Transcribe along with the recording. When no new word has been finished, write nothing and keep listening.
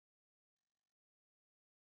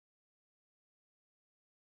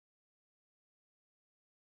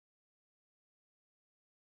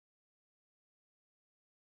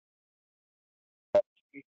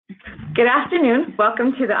Good afternoon.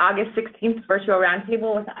 Welcome to the August 16th virtual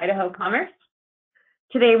roundtable with Idaho Commerce.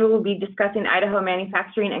 Today we will be discussing Idaho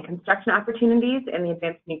manufacturing and construction opportunities in the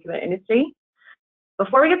advanced nuclear industry.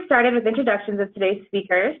 Before we get started with introductions of today's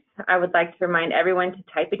speakers, I would like to remind everyone to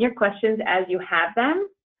type in your questions as you have them,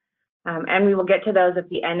 and we will get to those at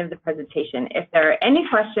the end of the presentation. If there are any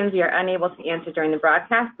questions we are unable to answer during the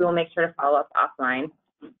broadcast, we will make sure to follow up offline.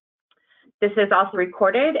 This is also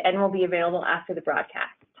recorded and will be available after the broadcast.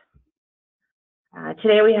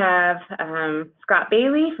 Today we have Scott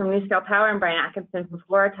Bailey from NuScale Power and Bryan Atkinson from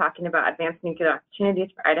Fluor talking about advanced nuclear opportunities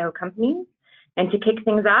for Idaho companies. And to kick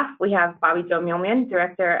things off, we have Bobby Joe Muehlman,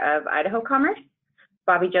 Director of Idaho Commerce.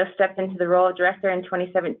 Bobby Joe stepped into the role of Director in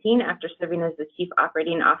 2017 after serving as the Chief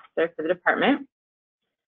Operating Officer for the department.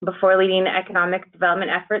 Before leading economic development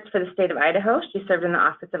efforts for the state of Idaho, she served in the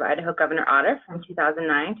Office of Idaho Governor Otter from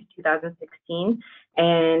 2009 to 2016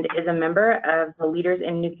 and is a member of the Leaders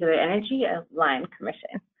in Nuclear Energy Alliance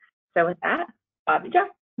Commission. So with that, Bobby Joe.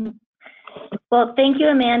 Well, thank you,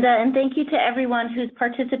 Amanda, and thank you to everyone who's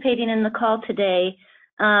participating in the call today.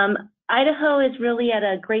 Idaho is really at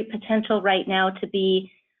a great potential right now to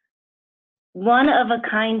be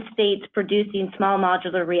one-of-a-kind states producing small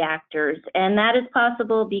modular reactors, and that is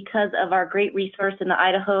possible because of our great resource in the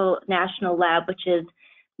Idaho National Lab, which is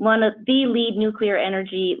one of the lead nuclear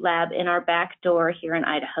energy lab in our back door here in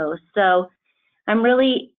Idaho. So I'm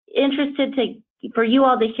really interested for you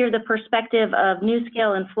all to hear the perspective of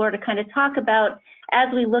NuScale and Fluor to kind of talk about, as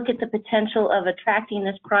we look at the potential of attracting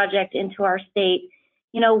this project into our state,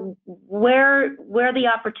 you know, where the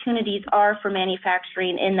opportunities are for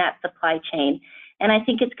manufacturing in that supply chain. And I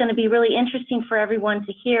think it's going to be really interesting for everyone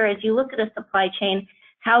to hear, as you look at a supply chain,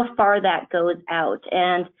 how far that goes out.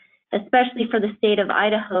 And especially for the state of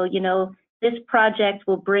Idaho, you know, this project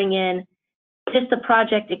will bring in just the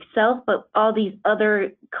project itself, but all these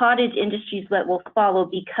other cottage industries that will follow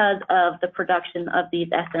because of the production of these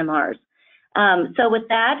SMRs. So with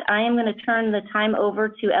that, I am going to turn the time over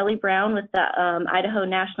to Ellie Brown with the Idaho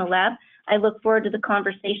National Lab. I look forward to the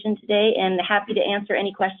conversation today and happy to answer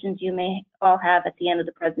any questions you may all have at the end of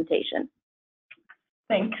the presentation.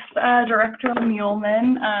 Thanks, Director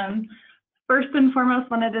Muehlman. First and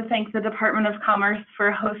foremost, wanted to thank the Department of Commerce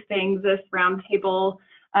for hosting this roundtable.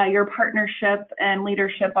 Your partnership and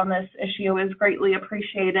leadership on this issue is greatly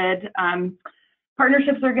appreciated.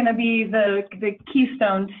 Partnerships are going to be the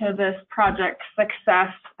keystone to this project's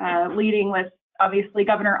success, leading with, obviously,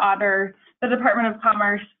 Governor Otter, the Department of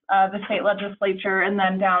Commerce, the state legislature, and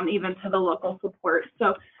then down even to the local support.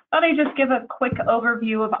 So thought I'd just give a quick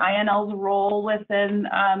overview of INL's role within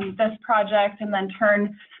this project and then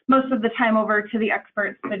turn most of the time over to the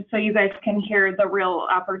experts so you guys can hear the real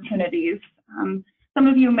opportunities. Some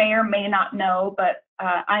of you may or may not know, but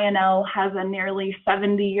INL has a nearly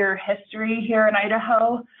 70-year history here in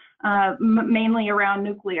Idaho, mainly around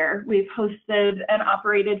nuclear. We've hosted and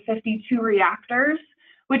operated 52 reactors,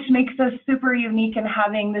 which makes us super unique in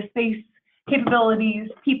having the space capabilities,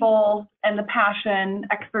 people, and the passion,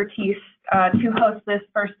 expertise to host this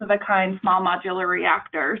first-of-a-kind small modular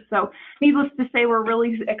reactor. So needless to say, we're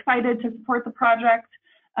really excited to support the project.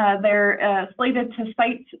 They're slated to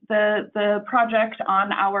site the project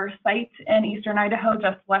on our site in eastern Idaho,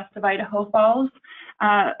 just west of Idaho Falls.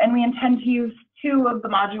 And we intend to use 2 of the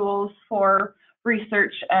modules for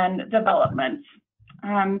research and development.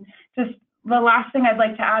 Just the last thing I'd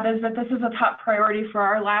like to add is that this is a top priority for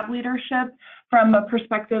our lab leadership from a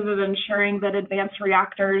perspective of ensuring that advanced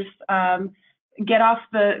reactors get off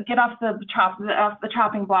the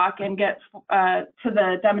chopping block and get to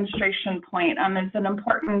the demonstration point. It's an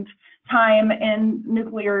important time in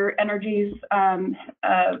nuclear energy's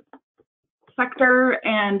sector,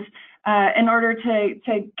 and in order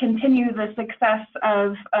to continue the success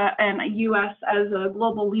of U.S. as a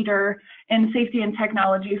global leader in safety and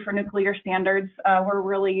technology for nuclear standards, we're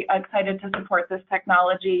really excited to support this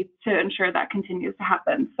technology to ensure that continues to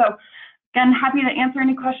happen. So again, happy to answer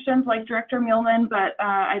any questions like Director Muehlman, but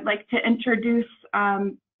I'd like to introduce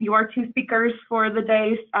your 2 speakers for the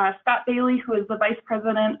day, Scott Bailey, who is the Vice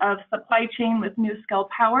President of Supply Chain with NuScale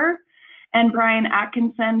Power, and Bryan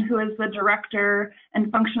Atkinson, who is the Director and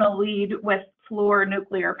Functional Lead with Fluor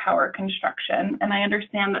Nuclear Power Construction. And I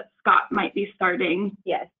understand that Scott might be starting.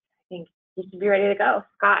 Yes, I think you should be ready to go.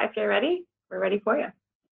 Scott, if you're ready, we're ready for you.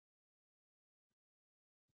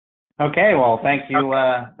 Okay, well, thank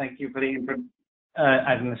you for the intro.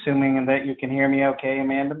 I'm assuming that you can hear me okay,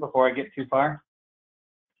 Amanda, before I get too far?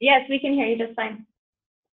 Yes, we can hear you just fine.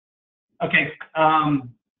 Okay,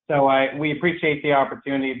 so we appreciate the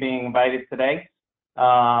opportunity of being invited today.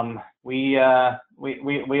 We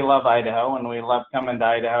love Idaho, and we love coming to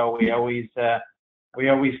Idaho. We always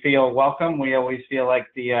feel welcome. We always feel like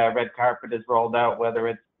the red carpet is rolled out, whether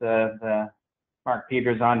it's the Mark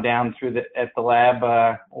Peters on down through at the lab,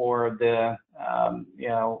 or the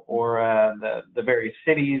the various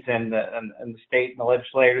cities and the state and the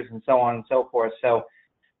legislators and so on and so forth. So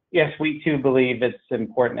yes, we too believe it's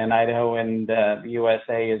important in Idaho, and the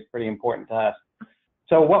USA is pretty important to us.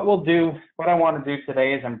 So what I want to do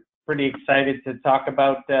today is I'm pretty excited to talk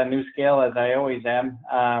about NuScale, as I always am,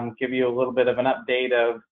 give you a little bit of an update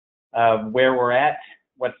of where we're at,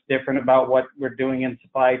 what's different about what we're doing in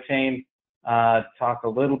supply chain, talk a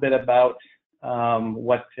little bit about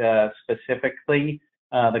what specifically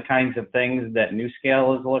the kinds of things that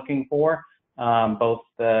NuScale is looking for, both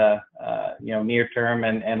near term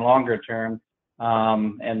and longer term,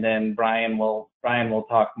 and then Bryan will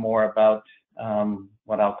talk more about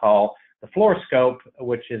what I'll call the Fluor scope,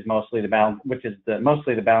 which is mostly the balance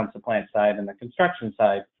of plant side and the construction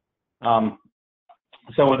side. I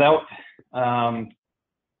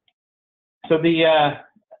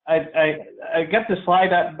got the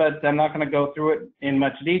slide up, but I'm not going to go through it in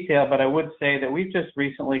much detail. But I would say that we've just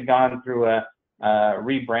recently gone through a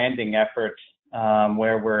rebranding effort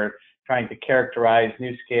where we're trying to characterize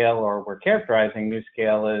NuScale, or we're characterizing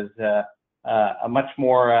NuScale as a much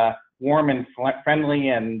more warm and friendly,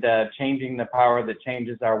 and changing the power that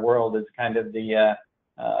changes our world is kind of the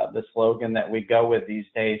slogan that we go with these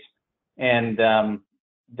days. And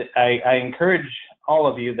I encourage all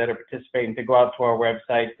of you that are participating to go out to our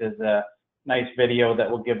website. There's a nice video that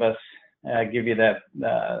will give you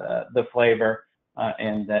the flavor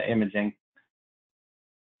and imaging.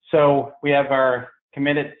 So we have our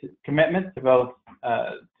commitment to both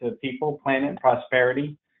to people, planet, and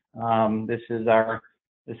prosperity. This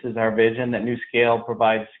is our vision that NuScale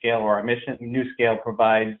provides scale, or our mission. NuScale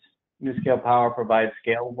Power provides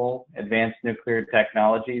scalable, advanced nuclear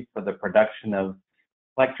technology for the production of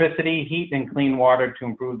electricity, heat, and clean water to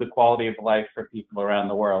improve the quality of life for people around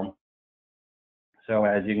the world. So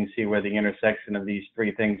as you can see, where the intersection of these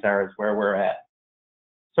three things are is where we're at.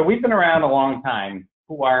 So we've been around a long time.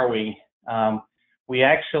 Who are we? We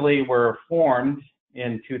actually were formed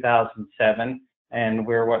in 2007, and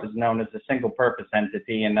we're what is known as a single purpose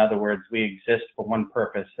entity. In other words, we exist for one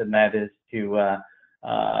purpose, and that is to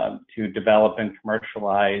develop and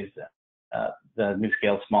commercialize the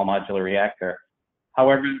NuScale small modular reactor.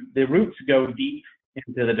 However, the roots go deep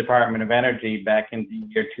into the Department of Energy back in the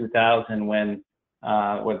year 2000, when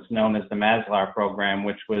what's known as the Maslar program,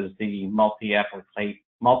 which was the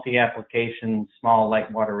multi-application small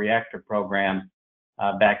light water reactor program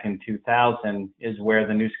back in 2000, is where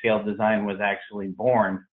the NuScale design was actually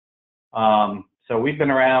born. So we've been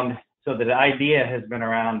around, so the idea has been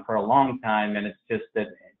around for a long time, and it's just that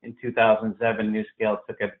in 2007, NuScale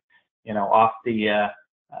took it, off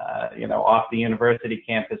the university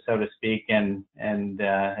campus, so to speak, and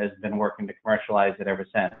has been working to commercialize it ever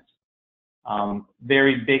since.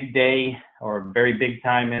 Very big day, or very big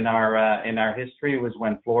time in our history was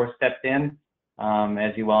when Fluor stepped in.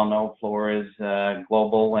 As you all know, Fluor is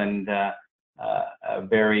global and a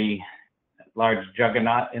very large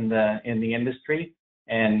juggernaut in the industry,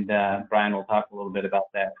 and Bryan will talk a little bit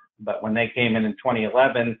about that. But when they came in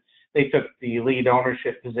 2011, they took the lead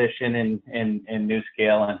ownership position in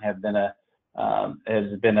NuScale, and has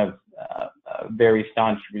been a very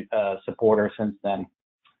staunch supporter since then.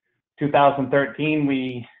 2013,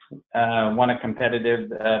 we won a competitive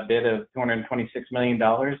bid of $226 million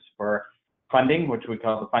for funding, which we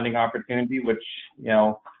call the funding opportunity, which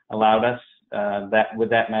allowed us with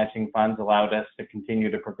that matching funds allowed us to continue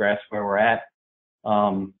to progress where we're at.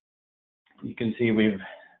 You can see we've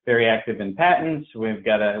very active in patents. We've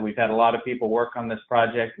had a lot of people work on this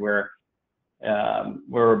project. We're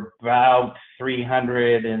about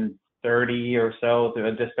 330 or so,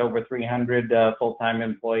 just over 300 full-time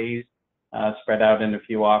employees spread out in a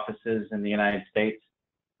few offices in the United States.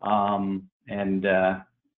 And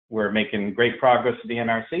we're making great progress with the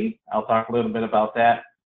NRC. I'll talk a little bit about that.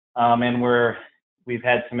 And we've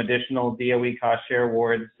had some additional DOE cost share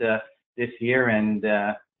awards this year, and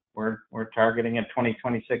we're targeting a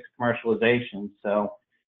 2026 commercialization. So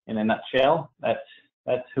in a nutshell, that's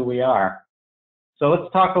who we are. So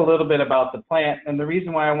let's talk a little bit about the plant. And the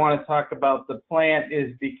reason why I want to talk about the plant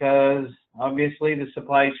is because obviously the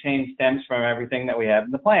supply chain stems from everything that we have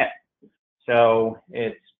in the plant. So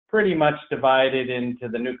it's pretty much divided into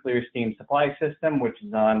the nuclear steam supply system, which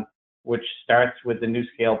starts with the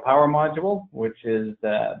NuScale power module, which is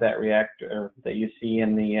that reactor that you see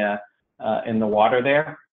in the water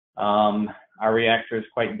there. our reactor is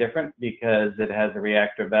quite different because it has a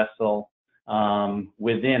reactor vessel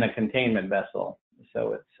within a containment vessel.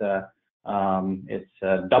 So it's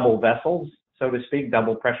double vessels, so to speak,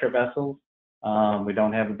 double pressure vessels. We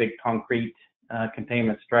don't have a big concrete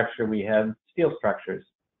containment structure. We have steel structures.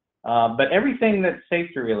 But everything that's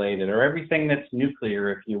safety related, or everything that's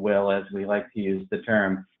nuclear, if you will, as we like to use the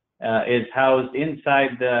term, is housed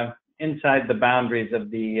inside the boundaries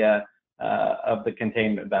of the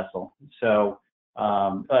containment vessel. So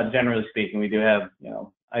generally speaking, we do have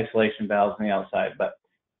isolation valves on the outside, but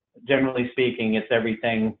generally speaking, it's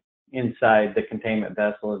everything inside the containment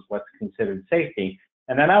vessel is what's considered safety.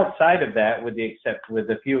 And then outside of that, with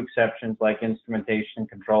a few exceptions like instrumentation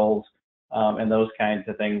controls and those kinds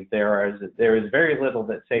of things, there is very little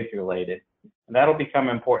that's safety related, and that'll become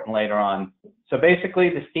important later on. So basically,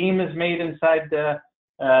 the steam is made inside the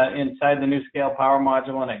NuScale power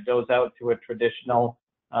module, and it goes out to a traditional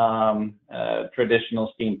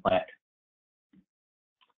steam plant.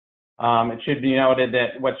 It should be noted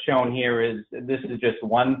that what's shown here is this is just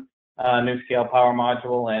one NuScale power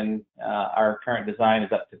module, and our current design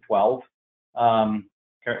is up to 12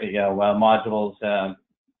 modules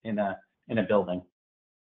in a building.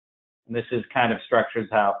 And this is kind of structures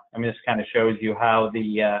this kind of shows you how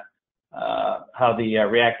the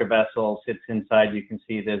reactor vessel sits inside. You can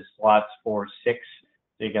see there's slots for 6.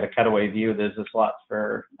 So you got a cutaway view. There's the slots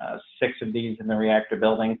for 6 of these in the reactor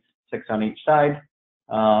building, 6 on each side.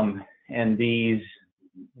 And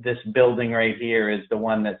this building right here is the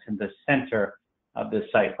one that's in the center of the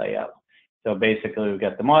site layout. So basically, we've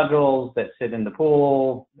got the modules that sit in the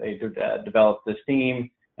pool. They develop the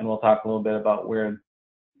steam, and we'll talk a little bit about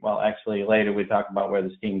actually later we talk about where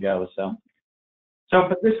the steam goes.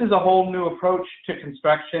 But this is a whole new approach to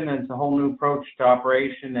construction, and it's a whole new approach to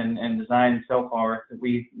operation and design so far.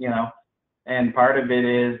 And part of it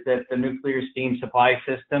is that the nuclear steam supply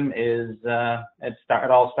system is, it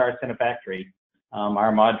all starts in a factory.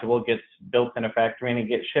 Our module gets built in a factory and it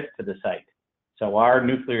gets shipped to the site. So our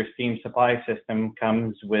nuclear steam supply system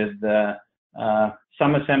comes with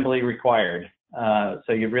some assembly required.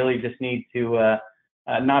 So you really just need to,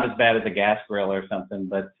 not as bad as a gas grill or something,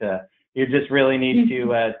 but you just really need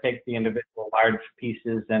to take the individual large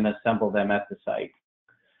pieces and assemble them at the site.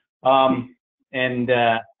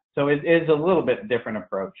 So it is a little bit different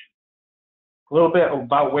approach. A little bit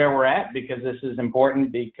about where we're at, because this is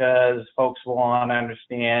important, because folks will want to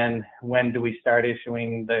understand when do we start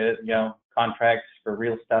issuing the contracts for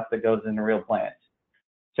real stuff that goes into real plants.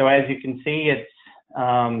 So as you can see, it's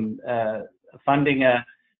funding a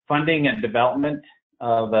development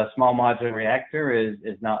of a small modular reactor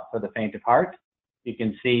is not for the faint of heart. You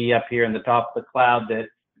can see up here in the top of the cloud that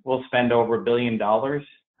we'll spend over $1 billion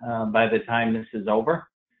by the time this is over.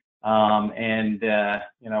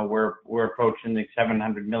 We're approaching the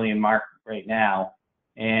 700 million mark right now.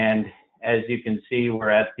 And as you can see, we're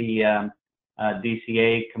at the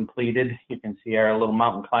DCA completed. You can see our little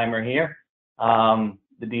mountain climber here. The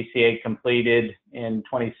DCA completed in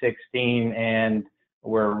 2016, and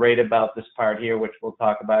we're right about this part here, which we'll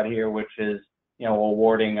talk about here, which is,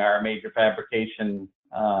 awarding our major fabrication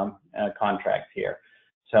contract here.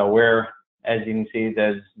 So we're, as you can see,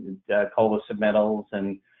 there's COLA submittals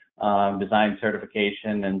and design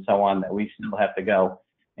certification and so on that we still have to go.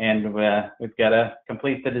 And we've got to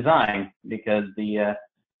complete the design, because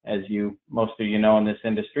as most of you know in this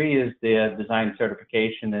industry, is the design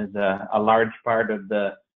certification is a large part of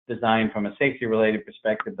the design from a safety related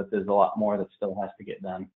perspective, but there's a lot more that still has to get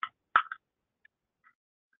done.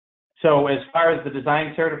 So as far as the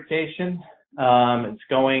design certification, it's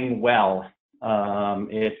going well.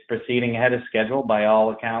 It's proceeding ahead of schedule by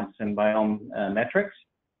all accounts and by all metrics.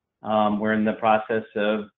 We're in the process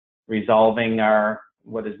of resolving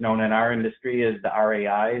what is known in our industry as the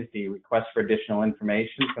RAIs, the request for additional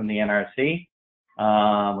information from the NRC.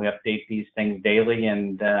 We update these things daily,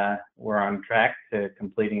 and we're on track to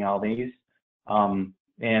completing all these.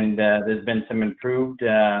 There's been some improved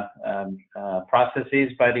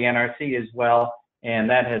processes by the NRC as well, and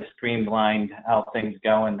that has streamlined how things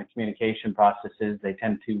go in the communication processes. They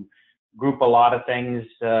tend to group a lot of things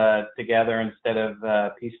together instead of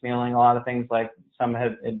piecemealing a lot of things like some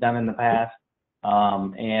have done in the past.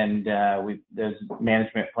 There's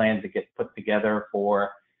management plans that get put together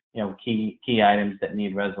for key items that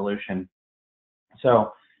need resolution.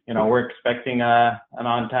 So we're expecting an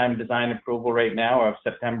on-time design approval right now of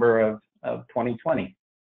September of 2020.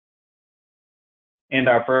 And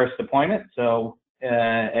our first deployment, so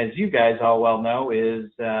as you guys all well know,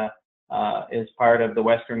 is part of the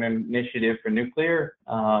Western Initiative for Nuclear,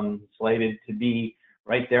 slated to be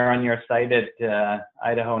right there on your site at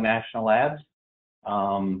Idaho National Labs.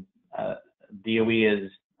 DOE has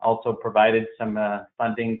also provided some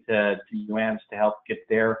funding to UAMPS to help get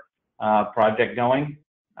their project going.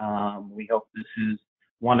 We hope this is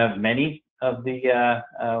one of many of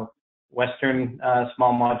the Western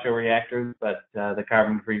small modular reactors, but the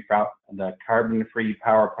carbon-free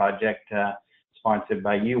power project sponsored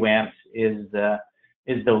by UAMPS is the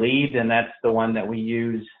lead, and that's the one that we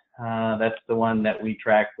use. That's the one that we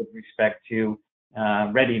track with respect to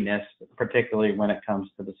readiness, particularly when it comes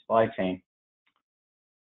to the supply chain.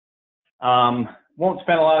 Won't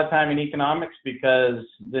spend a lot of time in economics because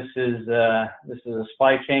this is a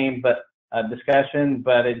supply chain discussion,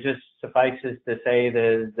 but it just suffices to say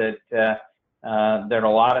that there are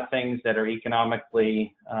a lot of things that are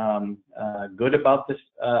economically good about this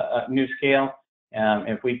NuScale.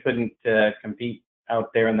 If we couldn't compete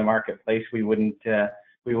out there in the marketplace, we wouldn't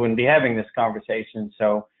be having this conversation.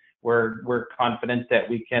 So we're confident that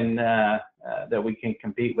we can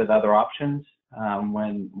compete with other options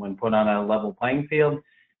when put on a level playing field,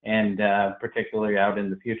 and particularly out in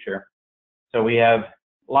the future. So we have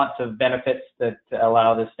lots of benefits that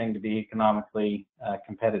allow this thing to be economically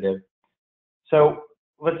competitive. So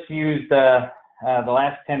let's use the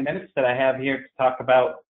last 10 minutes that I have here to talk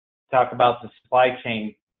about the supply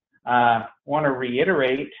chain. I want to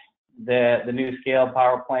reiterate that the NuScale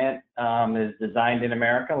power plant is designed in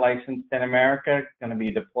America, licensed in America, going to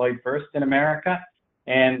be deployed first in America,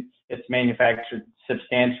 and it's manufactured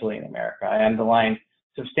substantially in America. I underline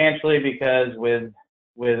substantially because with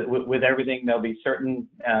everything, there'll be certain,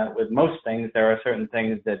 with most things, there are certain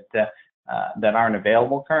things that aren't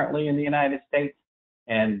available currently in the United States.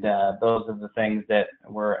 And those are the things that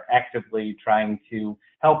we're actively trying to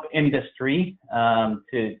help industry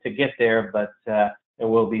to get there, but there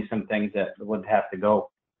will be some things that would have to go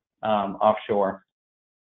offshore.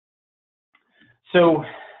 So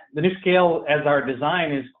the NuScale, as our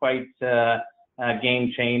design, is quite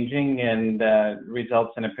game-changing and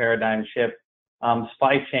results in a paradigm shift.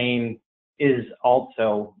 Supply chain is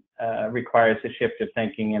also requires a shift of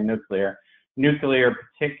thinking in nuclear. Nuclear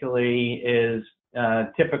particularly is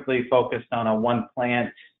typically focused on a one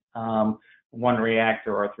plant, one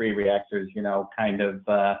reactor or three reactors, kind of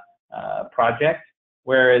project,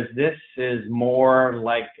 whereas this is more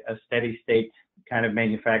like a steady state kind of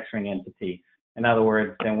manufacturing entity. In other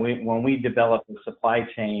words, when we develop a supply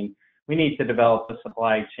chain, we need to develop a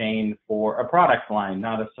supply chain for a product line,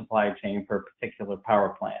 not a supply chain for a particular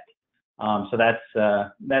power plant. So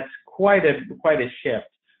that's quite a shift.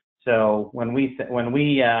 So when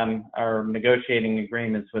we are negotiating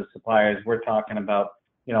agreements with suppliers, we're talking about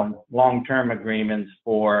long-term agreements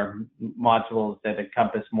for modules that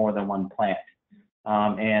encompass more than one plant,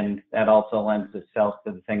 and that also lends itself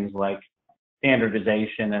to the things like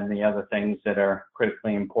standardization and the other things that are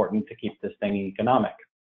critically important to keep this thing economic.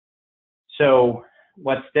 So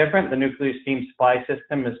what's different? The nuclear steam supply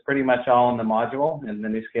system is pretty much all in the module, in the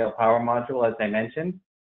NuScale power module, as I mentioned.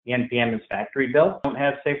 The NPM is factory built, don't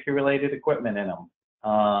have safety related equipment in them,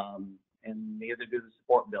 and neither do the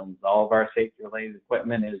support buildings. All of our safety related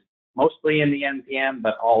equipment is mostly in the NPM,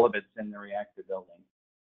 but all of it's in the reactor building.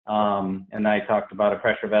 And I talked about a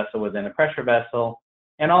pressure vessel within a pressure vessel,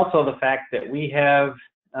 and also the fact that we have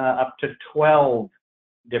up to 12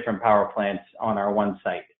 different power plants on our one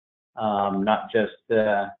site, not just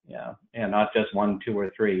not just one, two,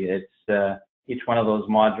 or three. It's each one of those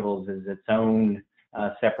modules is its own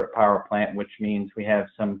separate power plant, which means we have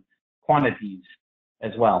some quantities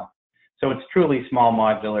as well. So it's truly small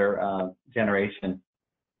modular generation.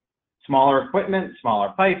 Smaller equipment,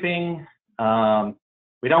 smaller piping.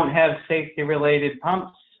 We don't have safety related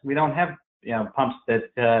pumps. We don't have pumps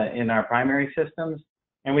that in our primary systems,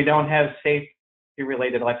 and we don't have safety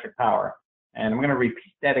related electric power. And I'm going to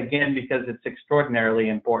repeat that again because it's extraordinarily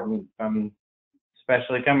important,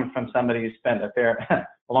 especially coming from somebody who spent a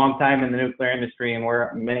long time in the nuclear industry, and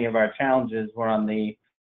where many of our challenges were on the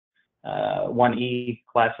 1E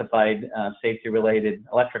classified safety related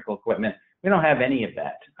electrical equipment. We don't have any of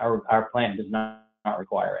that. Our plant does not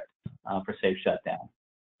require it for safe shutdown.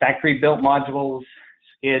 Factory built modules,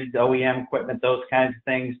 skids, OEM equipment, those kinds of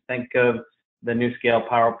things. Think of the NuScale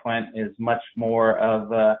power plant is much more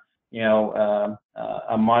of a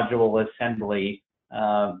module assembly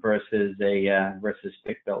versus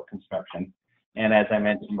stick built construction. And as I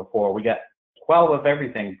mentioned before, we got 12 of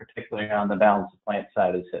everything, particularly on the balance of plant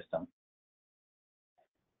side of the system.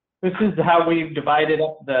 This is how we've divided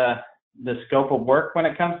up the scope of work when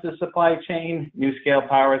it comes to supply chain. NuScale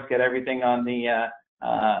Power's got everything on the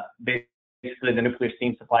basically the nuclear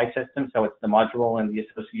steam supply system, so it's the module and the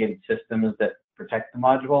associated systems that protect the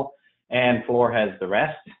module. And Fluor has the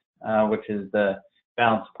rest, which is the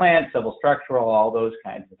balance of plant, civil structural, all those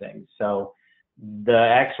kinds of things. So the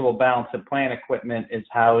actual balance of plant equipment is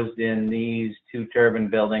housed in these two turbine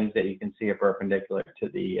buildings that you can see are perpendicular to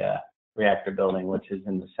the reactor building, which is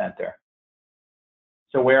in the center.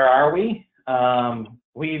 So where are we?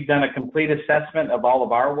 We've done a complete assessment of all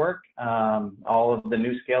of our work, all of the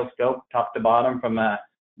NuScale scope, top to bottom, from a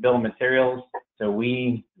bill of materials. So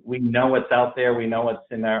we know what's out there. We know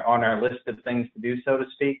what's on our list of things to do, so to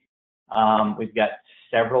speak. We've got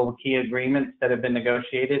several key agreements that have been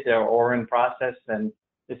negotiated or in process, and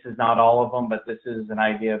this is not all of them, but this is an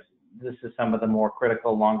idea of, this is some of the more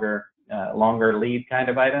critical, longer lead kind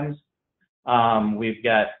of items. We've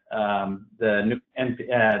got the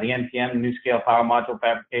NPM, NuScale Power Module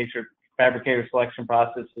fabricator selection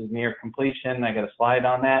process is near completion. I got a slide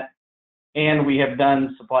on that. And we have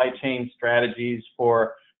done supply chain strategies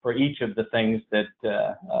for each of the things that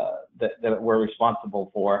we're responsible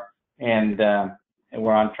for. And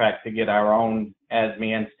we're on track to get our own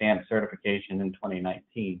ASME and stamp certification in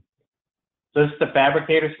 2019. So this is the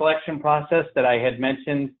fabricator selection process that I had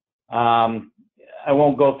mentioned. I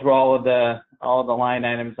won't go through all of the line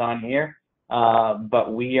items on here,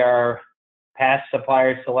 but we are past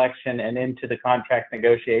supplier selection and into the contract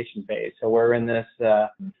negotiation phase. So we're in this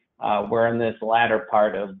latter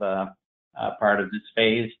part of this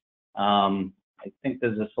phase. I think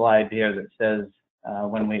there's a slide here that says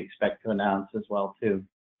when we expect to announce as well too.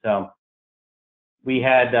 So we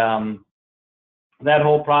had that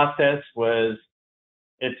whole process was.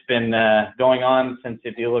 It's been going on since,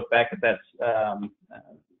 if you look back at that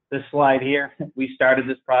this slide here, we started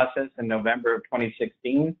this process in November of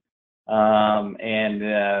 2016,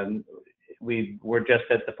 and we're just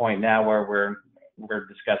at the point now where we're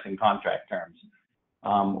discussing contract terms.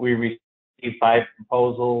 We received 5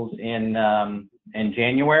 proposals in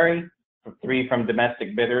January, 3 from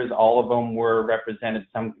domestic bidders. All of them represented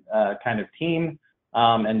some kind of team,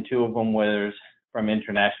 and 2 of them was from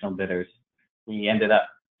international bidders. We ended up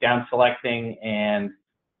down selecting, and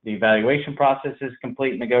the evaluation process is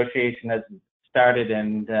complete. Negotiation has started,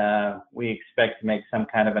 and we expect to make some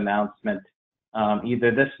kind of announcement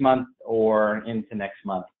either this month or into next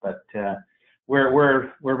month. But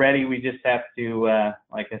we're ready. We just have to,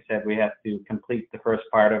 like I said, we have to complete the first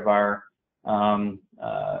part of our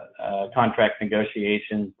contract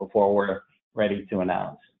negotiations before we're ready to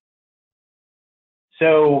announce.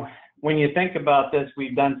 So when you think about this,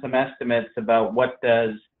 we've done some estimates about what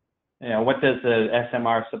does the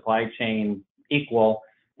SMR supply chain equal,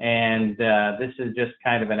 and this is just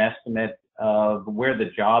kind of an estimate of where the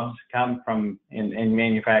jobs come from in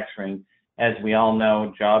manufacturing. As we all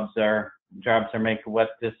know, jobs are making what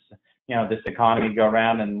this economy go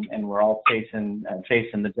around, and we're all chasing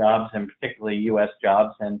the jobs, and particularly U.S.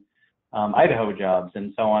 jobs and Idaho jobs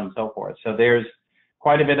and so on and so forth. So there's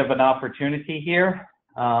quite a bit of an opportunity here.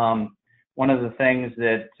 One of the things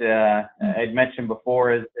that I'd mentioned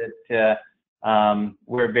before is that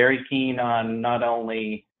we're very keen on not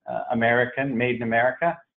only made in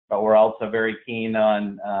America, but we're also very keen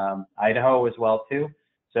on Idaho as well too.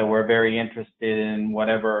 So we're very interested in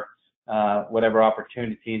whatever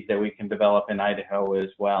opportunities that we can develop in Idaho as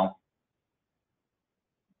well.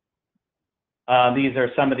 These are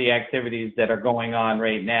some of the activities that are going on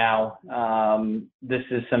right now. This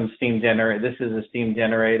is some steam generator. This is a steam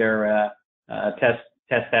generator test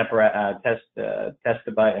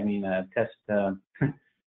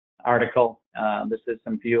article. This is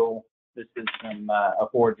some fuel. This is some a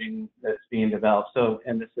forging that's being developed. So,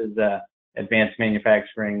 and this is advanced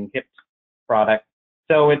manufacturing HIP product.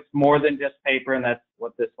 So it's more than just paper, and that's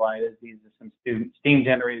what this slide is. These are some steam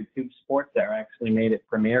generated tube supports that are actually made at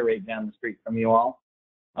Premier right down the street from you all.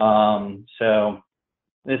 So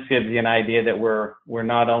this gives you an idea that we're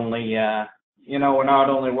not only we're not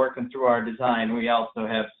only working through our design, we also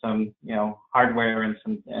have some hardware and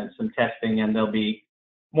some testing, and there'll be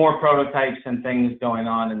more prototypes and things going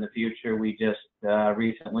on in the future. We just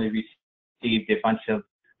recently received a bunch of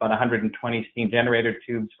about 120 steam generator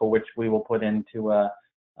tubes for which we will put into a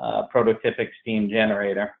prototypic steam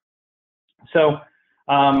generator. So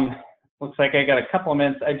looks like I got a couple of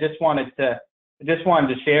minutes. I just wanted to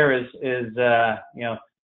share is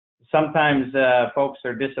sometimes folks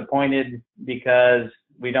are disappointed because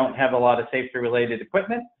we don't have a lot of safety related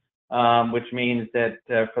equipment, which means that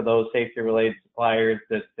for those safety related suppliers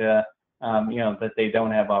that that they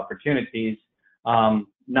don't have opportunities.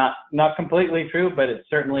 Not completely true, but it's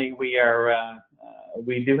certainly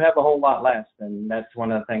we do have a whole lot less, and that's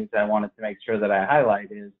one of the things I wanted to make sure that I highlight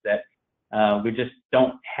is that we just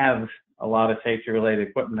don't have a lot of safety related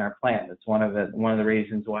equipment in our plant. It's one of the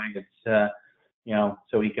reasons why it's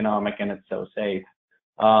so economic and it's so safe.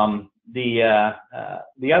 The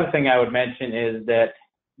other thing I would mention is that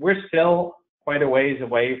we're still quite a ways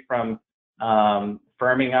away from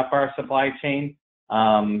firming up our supply chain.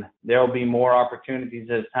 There will be more opportunities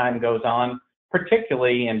as time goes on,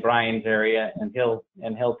 particularly in Bryan's area, and he'll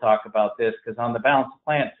talk about this, because on the balanced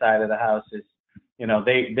plant side of the house is,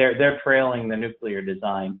 they're trailing the nuclear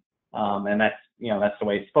design, and that's the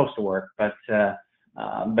way it's supposed to work. But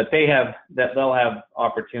they'll have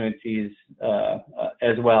opportunities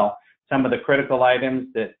as well. Some of the critical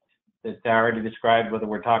items that I already described, whether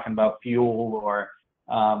we're talking about fuel or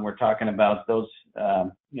we're talking about those,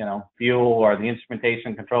 fuel or the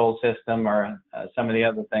instrumentation control system or some of the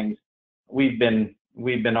other things, we've been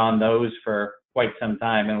on those for quite some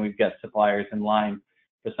time, and we've got suppliers in line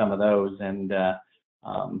for some of those. And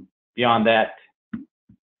beyond that,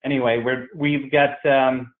 anyway, we're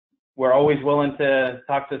always willing to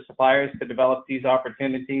talk to suppliers to develop these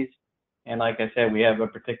opportunities. And like I said, we have a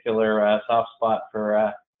particular soft spot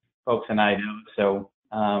for folks in Idaho, so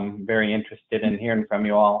very interested in hearing from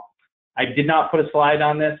you all. I did not put a slide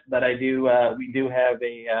on this, but we do have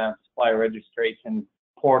a supplier registration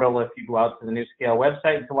portal if you go out to the NuScale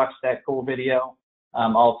website to watch that cool video.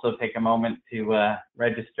 Also take a moment to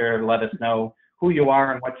register, let us know who you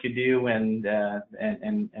are and what you do, and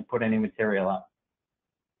put any material up.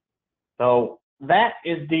 So that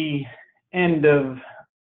is the end of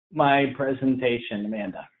my presentation,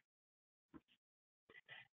 Amanda.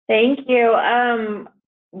 Thank you.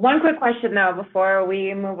 One quick question though, before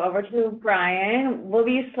we move over to Bryan. Will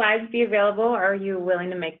these slides be available, or are you willing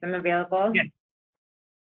to make them available?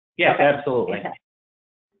 Yes, okay. Absolutely. Okay.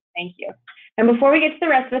 Thank you. And before we get to the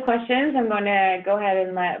rest of the questions, I'm going to go ahead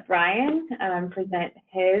and let Bryan present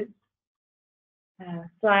his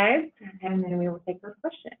slides, and then we will take those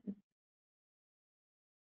questions.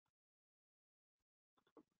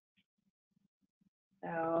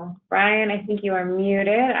 So, Bryan, I think you are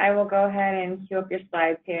muted. I will go ahead and queue up your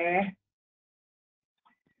slides here.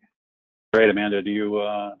 Great, Amanda. Do you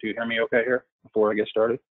hear me okay here before I get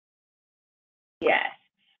started? Yes.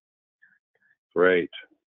 Great.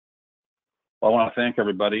 Well, I want to thank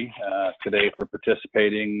everybody today for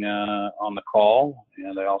participating on the call,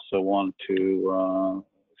 and I also want to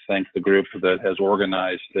thank the group that has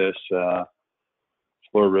organized this.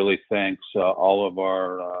 Fluor really thanks all of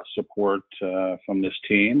our support from this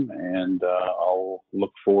team, and I'll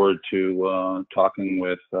look forward to talking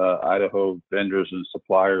with Idaho vendors and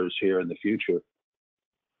suppliers here in the future.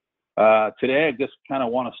 Today, I just kind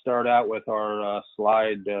of want to start out with our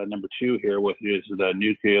slide number 2 here, which is the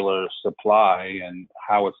nuclear supply and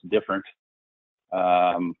how it's different.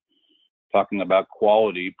 Talking about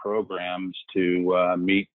quality programs to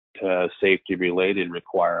meet safety-related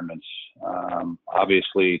requirements.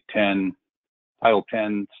 Obviously, Title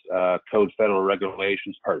 10 Code Federal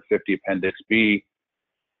Regulations, Part 50, Appendix B.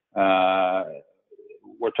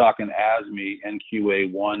 We're talking ASME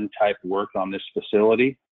NQA1 type work on this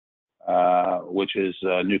facility, which is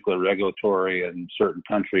nuclear regulatory, and certain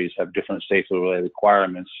countries have different safety-related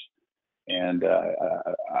requirements. And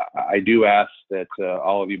I do ask that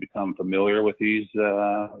all of you become familiar with these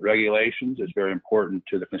regulations. It's very important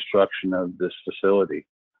to the construction of this facility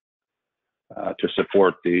to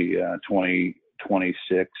support the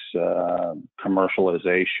 2026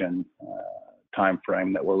 commercialization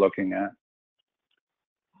timeframe that we're looking at.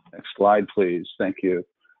 Next slide, please. Thank you.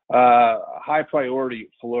 High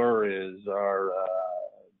priority Fluor is our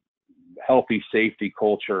healthy safety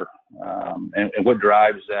culture, and what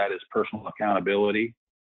drives that is personal accountability,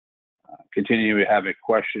 continuing to have a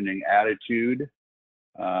questioning attitude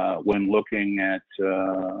when looking at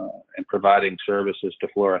and providing services to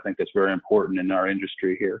Fluor. I think that's very important in our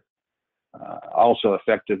industry here. Also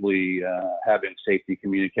effectively having safety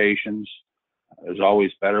communications. There's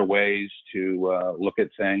always better ways to look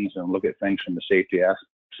at things and look at things from the safety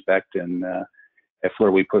aspect, and at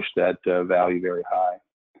Fluor we push that value very high.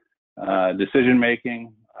 Decision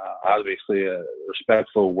making, obviously a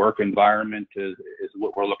respectful work environment is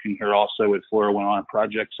what we're looking here also at Fluor when on a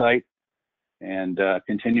project site, and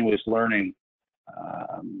continuous learning.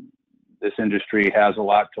 This industry has a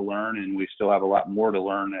lot to learn, and we still have a lot more to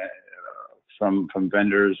learn from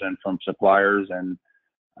vendors and from suppliers, and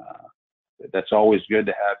that's always good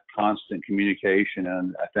to have constant communication,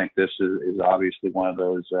 and I think this is obviously one of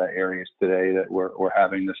those areas today that we're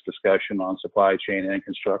having this discussion on supply chain and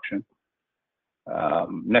construction.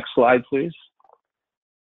 Next slide, please.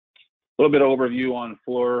 A little bit of overview on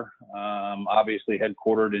Fluor. Obviously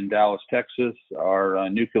headquartered in Dallas, Texas. Our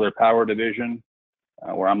nuclear power division,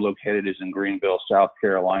 where I'm located, is in Greenville, South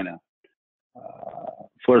Carolina.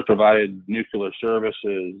 Fluor's provided nuclear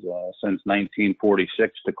services since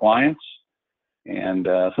 1946 to clients, and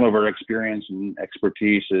some of our experience and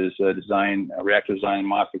expertise is reactor design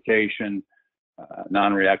modification,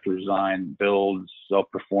 non-reactor design, builds,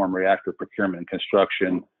 self-perform reactor procurement and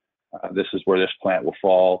construction. This is where this plant will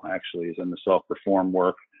fall, actually, is in the self-perform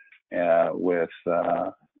work with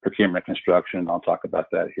procurement and construction. I'll talk about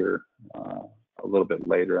that here a little bit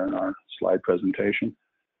later in our slide presentation.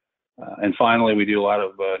 And finally, we do a lot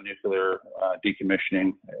of nuclear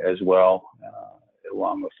decommissioning as well,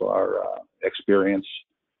 along with our experience.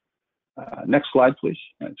 Next slide, please.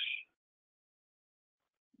 Thanks.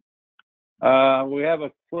 We have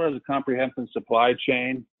Fluor as a comprehensive supply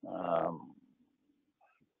chain.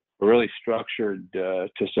 We're really structured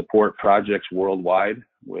to support projects worldwide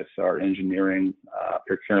with our engineering,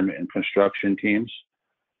 procurement, and construction teams.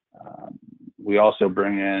 We also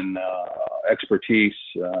bring in expertise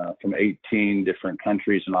from 18 different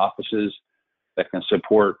countries and offices that can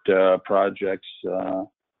support projects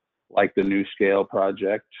like the NuScale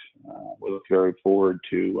project. We look very forward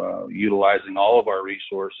to utilizing all of our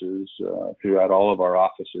resources throughout all of our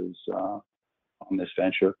offices on this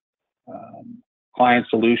venture. Client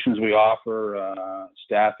solutions we offer,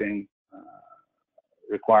 staffing,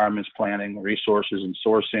 requirements planning, resources and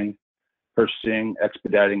sourcing, purchasing,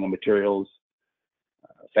 expediting of materials,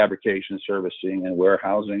 fabrication, servicing, and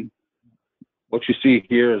warehousing. What you see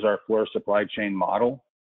here is our Fluor supply chain model.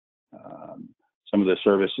 Some of the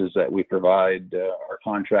services that we provide are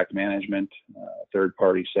contract management,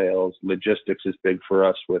 third-party sales. Logistics is big for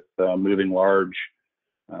us with moving large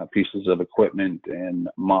pieces of equipment and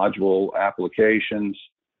module applications.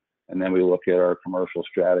 And then we look at our commercial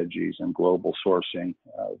strategies and global sourcing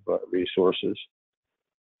of resources.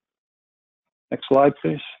 Next slide,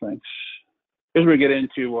 please. Thanks. Here's where we get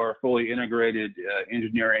into our fully integrated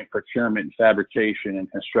engineering, procurement, fabrication, and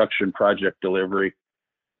construction project delivery.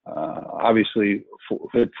 Obviously,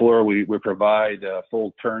 at Fluor, we provide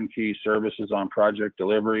full turnkey services on project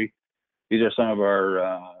delivery. These are some of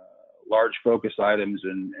our large focus items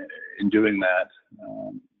in doing that.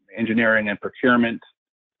 Engineering and procurement.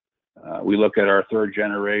 We look at our third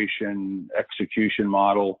generation execution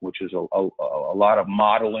model, which is a lot of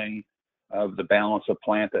modeling of the balance of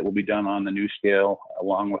plant that will be done on the NuScale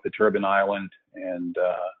along with the turbine island, and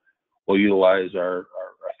we'll utilize our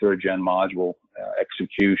third gen module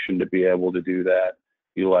execution to be able to do that,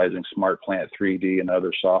 utilizing Smart Plant 3D and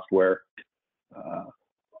other software.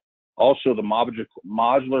 Also the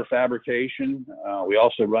modular fabrication. We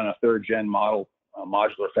also run a third gen modular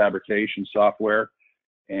fabrication software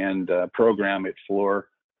and program at Fluor,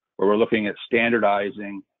 where we're looking at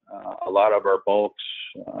standardizing a lot of our bulks,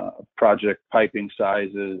 project piping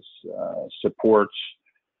sizes, supports.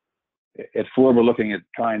 At Fluor, we're looking at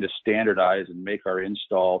trying to standardize and make our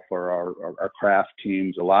install for our craft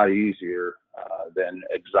teams a lot easier than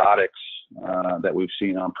exotics that we've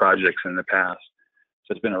seen on projects in the past.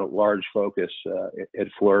 So it's been a large focus at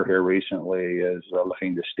Fluor here recently, is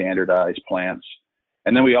looking to standardize plants.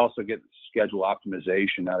 And then we also get schedule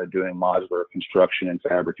optimization out of doing modular construction and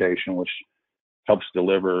fabrication, which helps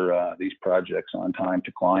deliver these projects on time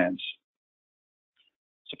to clients.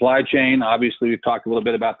 Supply chain, obviously, we've talked a little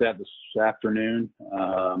bit about that this afternoon.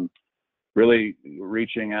 Really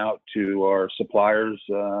reaching out to our suppliers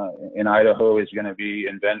in Idaho is going to be,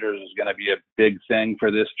 and vendors is going to be a big thing for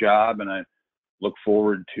this job. And I look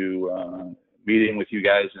forward to meeting with you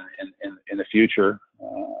guys in the future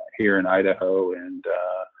here in Idaho. And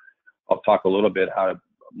I'll talk a little bit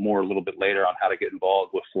later on how to get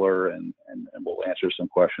involved with Fluor, and we'll answer some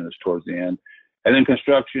questions towards the end. And then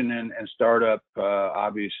construction and startup,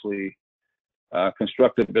 obviously,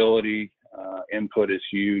 constructability input is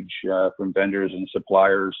huge from vendors and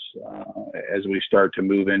suppliers as we start to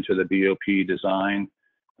move into the BOP design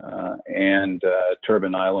and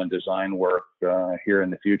turbine island design work here in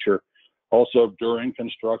the future. Also, during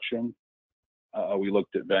construction, we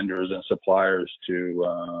looked at vendors and suppliers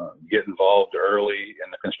to get involved early in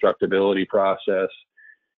the constructability process.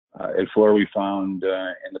 At Fluor, we found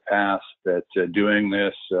in the past that doing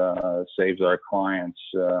this saves our clients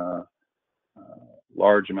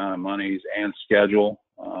large amount of monies and schedule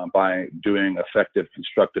by doing effective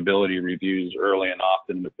constructability reviews early and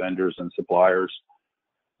often with vendors and suppliers.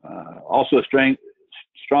 Also, a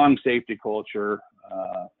strong safety culture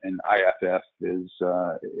and IFF is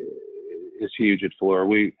huge at Fluor.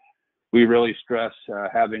 We really stress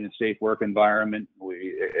having a safe work environment.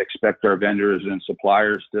 We expect our vendors and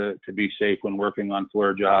suppliers to be safe when working on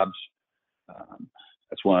Fluor jobs.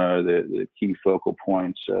 That's one of the key focal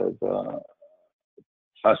points of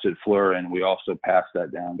us at Fluor, and we also pass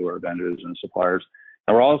that down to our vendors and suppliers.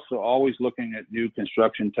 And we're also always looking at new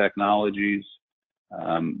construction technologies.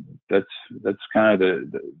 That's kind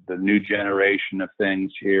of the new generation of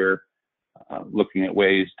things here. Looking at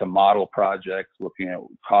ways to model projects, looking at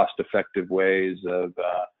cost-effective ways of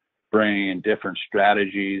bringing in different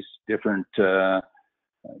strategies, different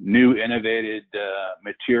new innovative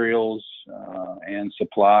materials and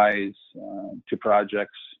supplies to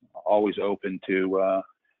projects. Always open to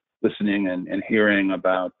listening and hearing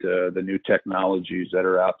about the new technologies that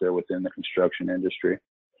are out there within the construction industry.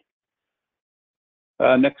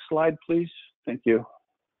 Next slide, please. Thank you.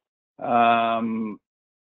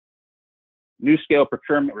 NuScale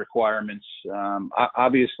procurement requirements,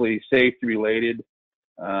 obviously safety related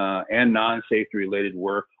and non-safety related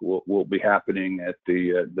work will be happening at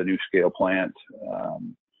the NuScale plant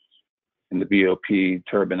in the BOP,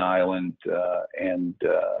 Turbine Island, and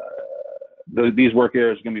these work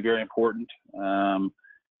areas are going to be very important.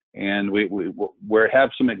 And we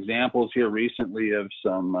have some examples here recently of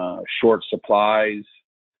some short supplies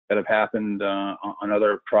that have happened on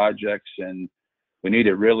other projects, and we need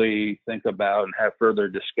to really think about and have further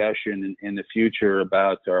discussion in the future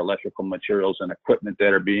about our electrical materials and equipment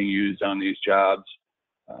that are being used on these jobs,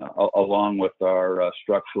 along with our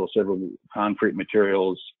structural civil concrete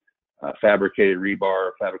materials, fabricated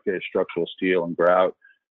rebar, fabricated structural steel, and grout.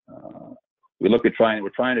 We're trying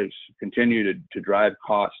to continue to drive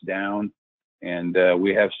costs down, and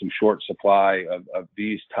we have some short supply of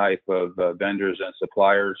these type of vendors and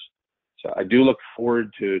suppliers. So I do look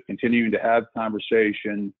forward to continuing to have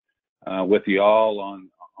conversation with you all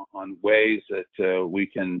on ways that we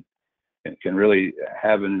can really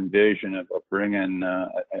have an envision of bringing a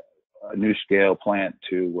NuScale plant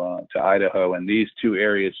to Idaho. And these two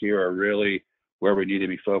areas here are really where we need to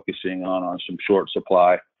be focusing on some short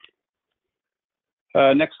supply.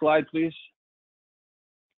 Next slide, please.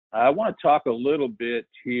 I want to talk a little bit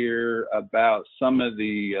here about some of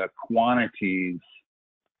the quantities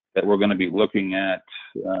that we're going to be looking at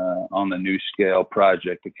on the NuScale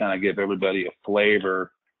project to kind of give everybody a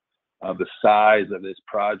flavor of the size of this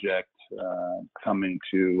project potentially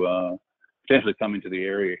coming to the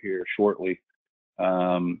area here shortly.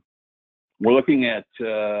 We're looking at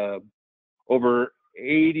over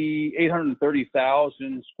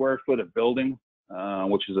 830,000 square foot of building,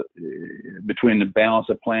 which is between the balance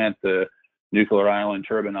of plant, the nuclear island,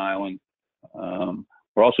 turbine island.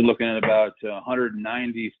 We're also looking at about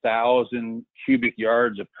 190,000 cubic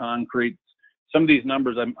yards of concrete. Some of these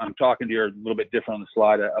numbers I'm talking to you are a little bit different on the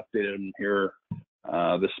slide. I updated them here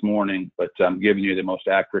this morning, but I'm giving you the most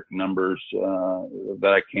accurate numbers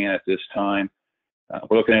that I can at this time.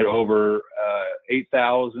 We're looking at over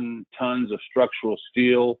 8,000 tons of structural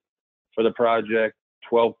steel for the project,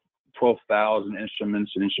 12,000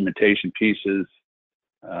 instruments and instrumentation pieces,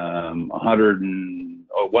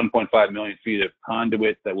 1.5 million feet of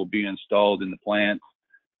conduit that will be installed in the plant,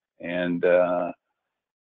 and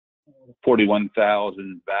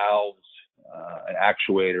 41,000 valves and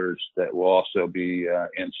actuators that will also be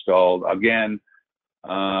installed. Again,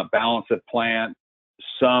 balance of plant,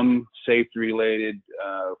 some safety related,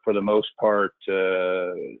 for the most part,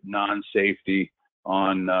 non-safety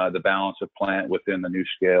on the balance of plant within the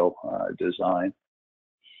NuScale design.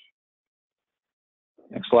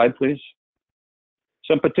 Next slide, please.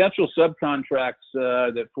 Some potential subcontracts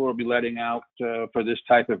that Fluor will be letting out for this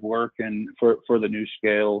type of work and for the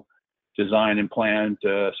NuScale design and plan.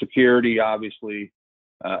 Security, obviously,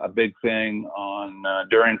 a big thing on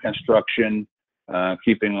during construction,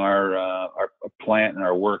 keeping our plant and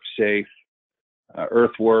our work safe.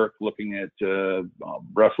 Earthwork, looking at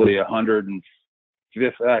roughly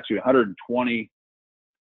 120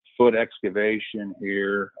 foot excavation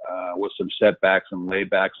here with some setbacks and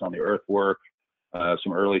laybacks on the earthwork,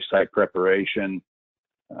 some early site preparation.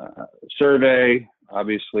 Survey,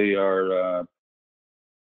 obviously our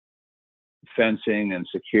fencing and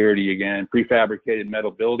security again, prefabricated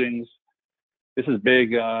metal buildings. This is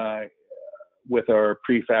big with our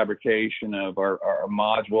prefabrication of our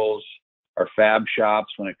modules, our fab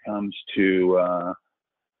shops when it comes to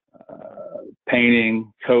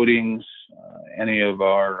painting, coatings, any of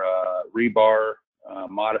our rebar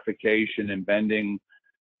modification and bending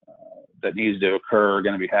that needs to occur are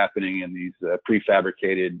going to be happening in these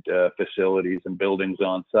prefabricated facilities and buildings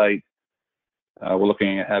on site. We're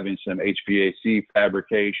looking at having some HVAC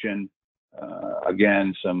fabrication,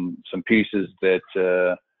 again, some pieces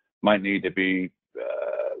that might need to be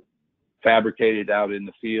fabricated out in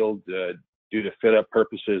the field due to fit up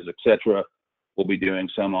purposes, etc. We'll be doing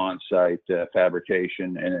some on-site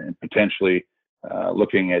fabrication and potentially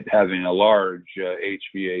looking at having a large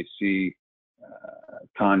HVAC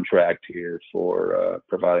contract here for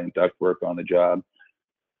providing ductwork on the job.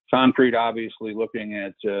 Concrete, obviously, looking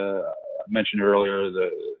at, I mentioned earlier, the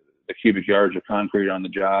cubic yards of concrete on the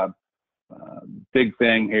job. Big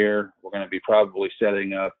thing here, we're going to be probably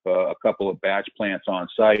setting up a couple of batch plants on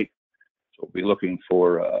site. So we'll be looking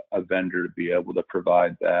for a vendor to be able to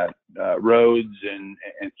provide that. Roads and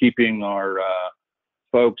keeping our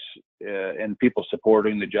folks and people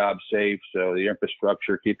supporting the job safe. So the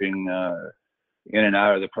infrastructure, keeping in and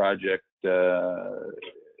out of the project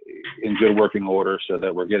in good working order so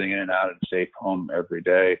that we're getting in and out of a safe home every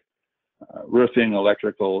day. Roofing,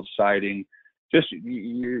 electrical, siding, just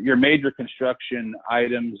your major construction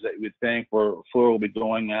items that you would think where Fluor will be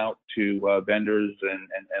going out to vendors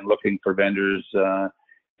and looking for vendors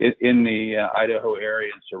in the Idaho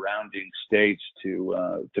area and surrounding states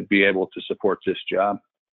to be able to support this job.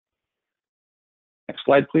 Next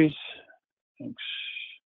slide, please. Thanks.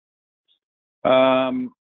 How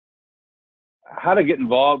to get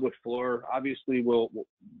involved with Fluor? Obviously,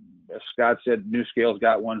 as Scott said, NuScale's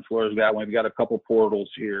got one, Fluor's got one. We've got a couple portals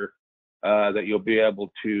here that you'll be able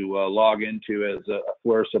to log into as a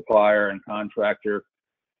Fluor supplier and contractor,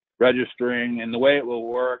 registering. And the way it will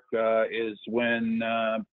work is when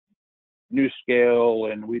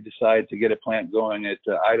NuScale and we decide to get a plant going at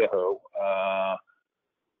Idaho,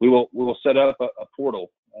 we will set up a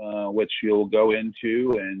portal which you'll go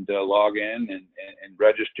into and log in and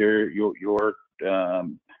register your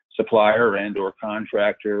supplier and or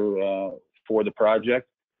contractor for the project.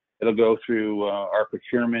 It'll go through our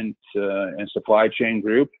procurement and supply chain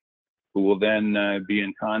group, who will then be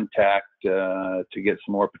in contact to get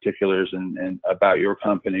some more particulars and about your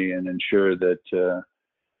company and ensure that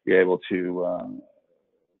you're able to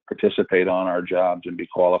participate on our jobs and be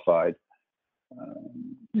qualified.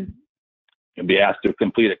 You'll be asked to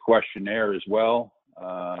complete a questionnaire as well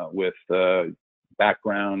with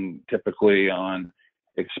background typically on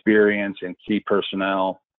experience and key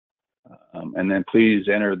personnel. And then please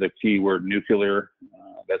enter the keyword nuclear.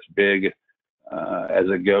 That's big as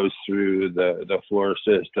it goes through the Fluor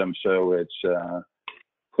system. So it's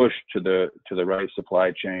pushed to the right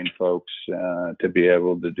supply chain folks to be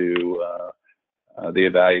able to do the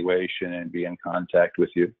evaluation and be in contact with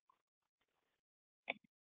you.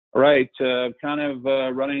 All right, kind of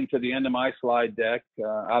running to the end of my slide deck.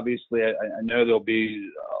 Obviously, I know there'll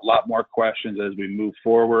be a lot more questions as we move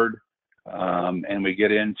forward and we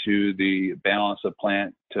get into the balance of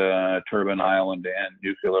plant, turbine island, and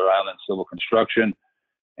nuclear island civil construction.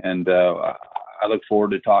 And I look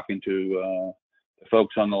forward to talking to the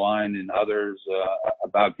folks on the line and others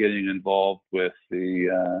about getting involved with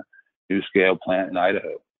the NuScale plant in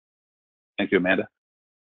Idaho. Thank you, Amanda.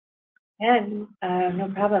 Yeah, no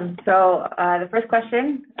problem. So the first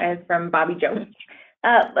question is from Bobby Joe.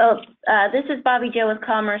 This is Bobby Joe with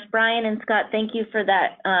Commerce. Bryan and Scott, thank you for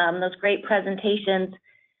that, those great presentations.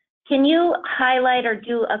 Can you highlight or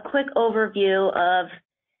do a quick overview of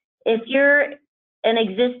if you're an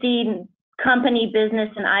existing company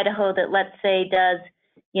business in Idaho that, let's say, does,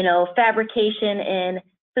 fabrication in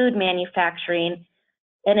food manufacturing,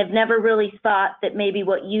 and have never really thought that maybe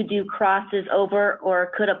what you do crosses over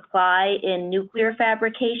or could apply in nuclear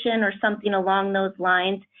fabrication or something along those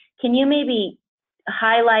lines. Can you maybe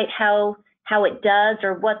highlight how it does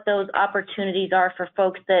or what those opportunities are for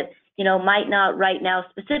folks that, might not right now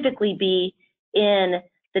specifically be in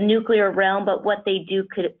the nuclear realm, but what they do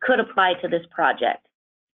could apply to this project?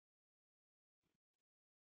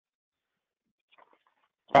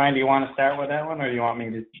 Bryan, do you want to start with that one, or do you want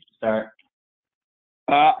me to start?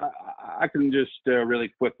 I can just really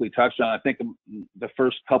quickly touch on, I think the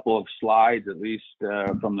first couple of slides, at least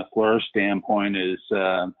from the Fluor standpoint, is,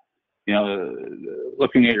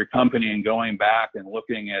 looking at your company and going back and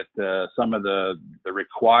looking at some of the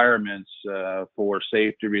requirements for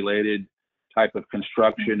safety related type of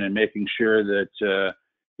construction and making sure that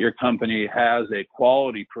your company has a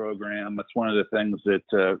quality program. That's one of the things that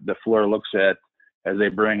the Fluor looks at as they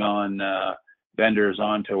bring on vendors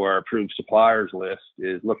onto our approved suppliers list,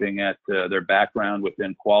 is looking at their background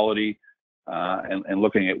within quality and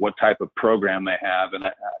looking at what type of program they have. And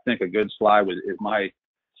I think a good slide is my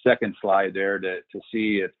second slide there to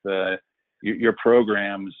see if your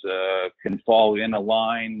programs can fall in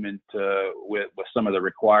alignment with some of the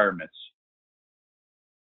requirements.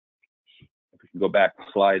 If we can go back to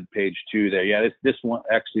slide page 2 there. Yeah, this one,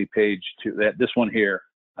 actually page 2, this one here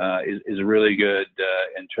is really good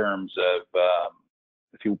in terms of,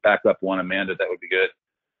 if you back up one, Amanda, that would be good.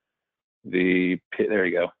 There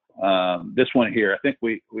you go. This one here, I think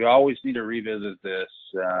we always need to revisit this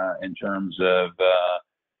in terms of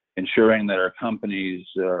ensuring that our companies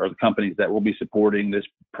or the companies that will be supporting this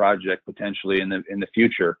project potentially in the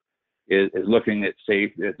future is looking at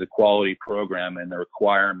the quality program and the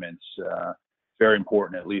requirements. Very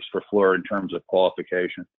important, at least for Fluor, in terms of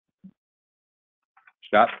qualification.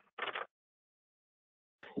 Scott?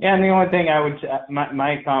 Yeah, and the only thing I would,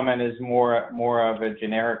 my comment is more of a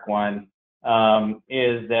generic one,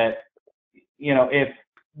 is that, you know, if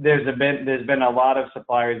there's been a lot of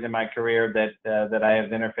suppliers in my career that I have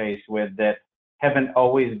interfaced with that haven't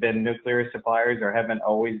always been nuclear suppliers or haven't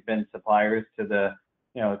always been suppliers to the,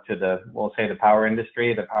 you know, we'll say the power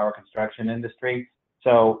industry, the power construction industry.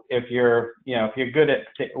 So if you're good at,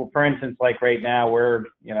 for instance, like right now,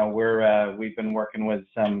 we've been working with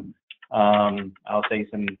some, I'll say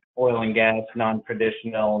some oil and gas,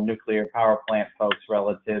 non-traditional nuclear power plant folks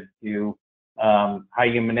relative to how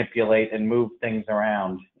you manipulate and move things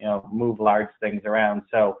around, move large things around.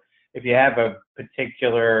 So if you have a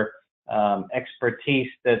particular expertise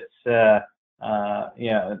that's, that's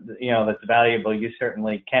valuable, you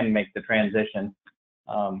certainly can make the transition.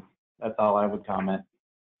 That's all I would comment.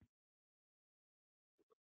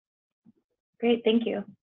 Great, thank you.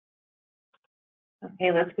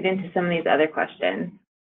 Okay, let's get into some of these other questions.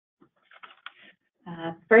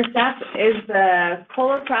 First up, is the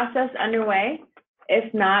COLA process underway?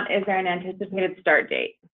 If not, is there an anticipated start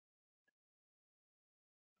date?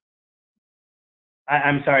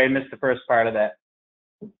 I'm sorry, I missed the first part of that.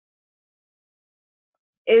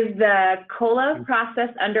 Is the COLA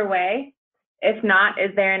process underway? If not,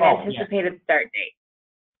 is there an anticipated start date?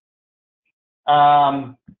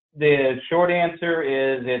 The short answer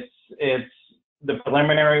is it's the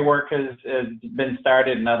preliminary work has been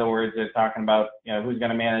started. In other words, they're talking about who's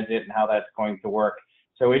going to manage it and how that's going to work.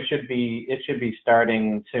 So it should be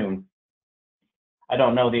starting soon. I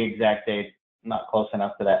don't know the exact date. I'm not close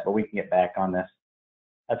enough to that, but we can get back on this.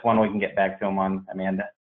 That's one we can get back to them on, Amanda.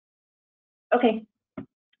 Okay.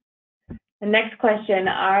 The next question,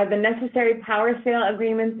 are the necessary power sale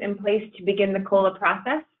agreements in place to begin the COLA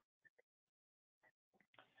process?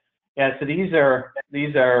 Yeah, so these are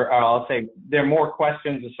I'll say there are more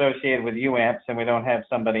questions associated with UAMPS, and we don't have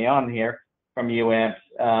somebody on here from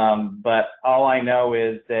UAMPS, but all I know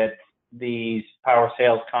is that these power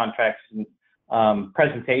sales contracts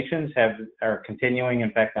presentations are continuing.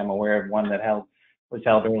 In fact, I'm aware of one that was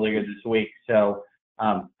held earlier this week. So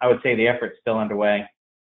I would say the effort's still underway.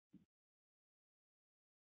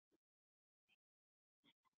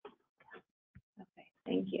 Okay,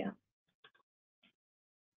 thank you.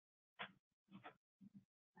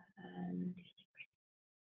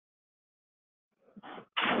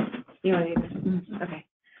 You want to do this? Okay.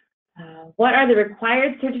 What are the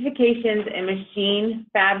required certifications a machine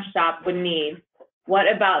fab shop would need?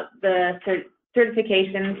 What about the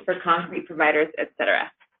certifications for concrete providers,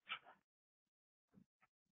 etc.?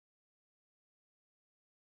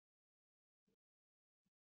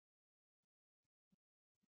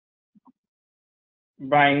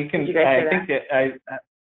 Brian, you can.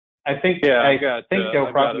 I think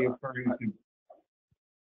they'll probably referring to.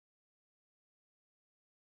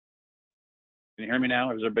 Can you hear me now?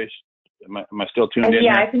 Is everybody? Am I still tuned in?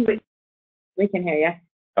 Yeah, here? I think we can hear you.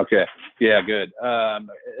 Okay. Yeah, good.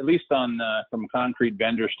 At least from a concrete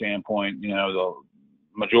vendor standpoint, the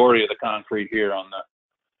majority of the concrete here on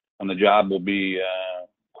the job will be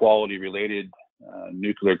quality related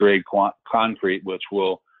nuclear grade concrete, which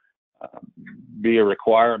will be a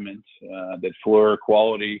requirement that Fluor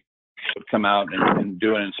Quality would come out and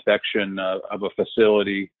do an inspection of a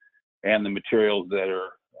facility and the materials that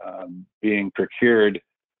are being procured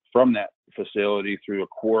from that facility through a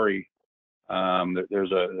quarry.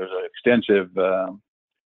 There's extensive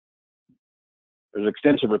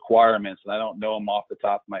requirements, and I don't know them off the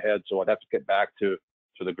top of my head, so I'd have to get back to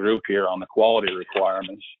the group here on the quality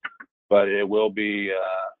requirements. But it will be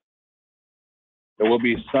there will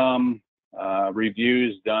be some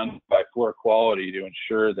reviews done by Fluor Quality to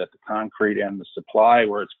ensure that the concrete and the supply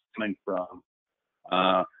where it's coming from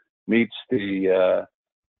meets the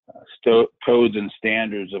codes and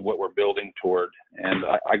standards of what we're building toward. And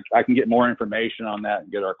I can get more information on that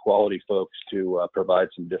and get our quality folks to provide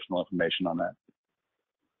some additional information on that.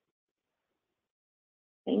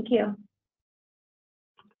 Thank you.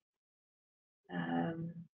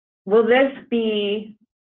 Will this be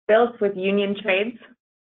built with union trades?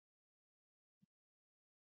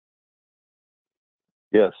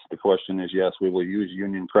 Yes, the question is yes, we will use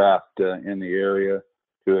union craft in the area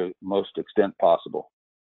to the most extent possible.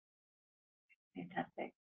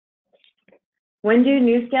 Fantastic. When do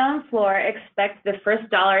NuScale and Fluor expect the first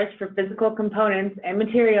dollars for physical components and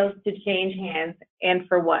materials to change hands, and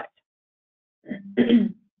for what?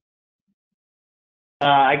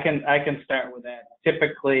 I can start with that.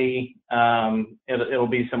 Typically, it'll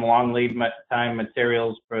be some long lead time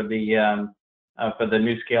materials for the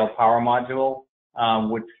NuScale power module,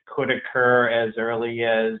 which could occur as early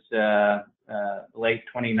as late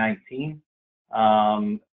 2019.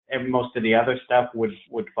 Most of the other stuff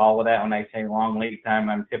would follow that. When I say long lead time,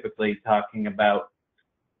 I'm typically talking about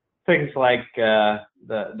things like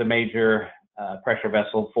the major pressure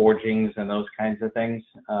vessel forgings and those kinds of things,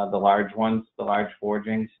 the large ones, the large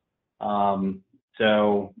forgings.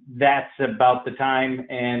 So that's about the time.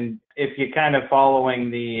 And if you're kind of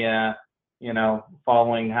following the,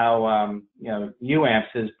 following how,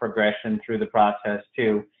 UAMPS's progression through the process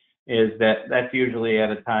too, is that's usually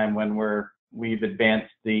at a time when we've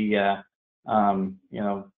advanced the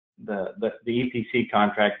EPC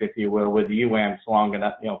contract, if you will, with the UAMPS long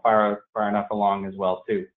enough, far enough along as well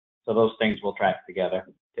too. So those things will track together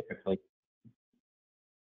typically.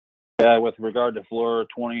 Yeah, with regard to Fluor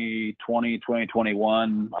 2020,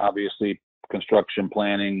 2021, obviously construction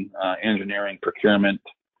planning, engineering, procurement,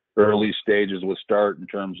 early stages will start in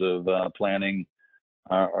terms of planning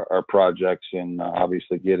our projects and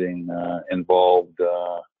obviously getting involved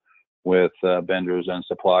with vendors and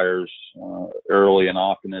suppliers early and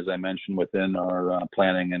often, as I mentioned, within our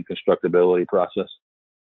planning and constructability process.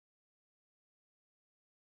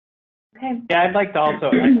 Okay. Yeah, I'd like to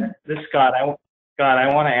also, this Scott, I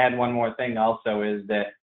want to add one more thing also, is that,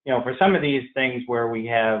 for some of these things where we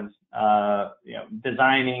have,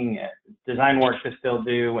 design work to still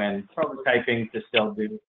do and prototyping to still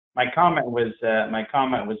do, my comment was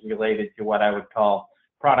related to what I would call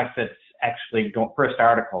products that's actually first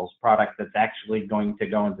articles, product that's actually going to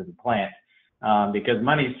go into the plant, because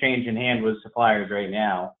money's changing hand with suppliers right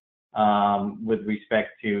now. With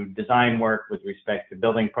respect to design work, with respect to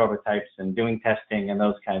building prototypes and doing testing and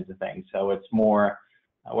those kinds of things. So it's more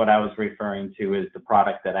what I was referring to is the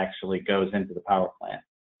product that actually goes into the power plant.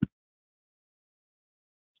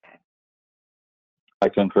 I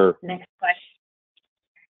concur. Next question.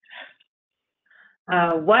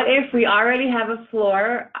 What if we already have a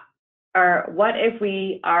Fluor, or what if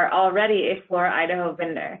we are already a Fluor Idaho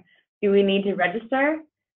vendor? Do we need to register?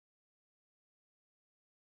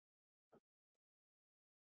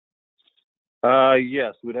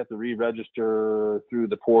 Yes, we'd have to re-register through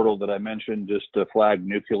the portal that I mentioned, just to flag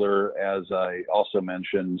nuclear, as I also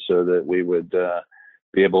mentioned, so that we would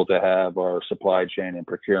be able to have our supply chain and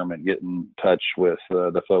procurement get in touch with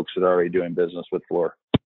the folks that are already doing business with Fluor.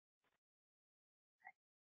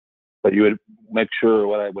 But you would make sure,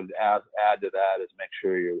 what I would add to that is make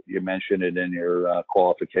sure you mention it in your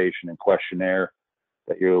qualification and questionnaire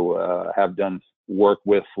that you have done work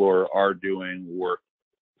with Fluor, are doing work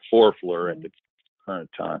for Fluor at the current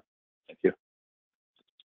time. Thank you.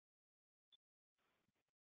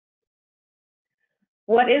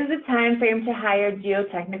 What is the time frame to hire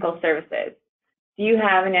geotechnical services? Do you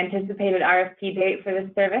have an anticipated RFP date for this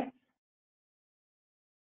service?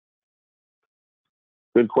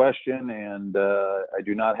 Good question, and I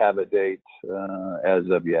do not have a date as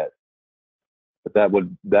of yet. But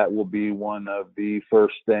that will be one of the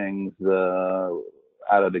first things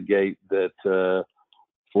out of the gate that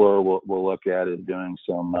Fluor will look at, is doing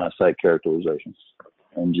some site characterizations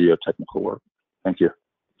and geotechnical work. Thank you.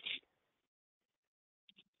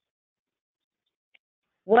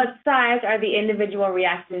 What size are the individual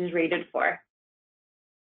reactors rated for?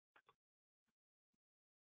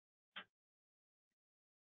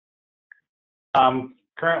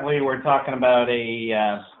 Currently, we're talking about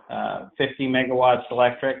a 50 megawatts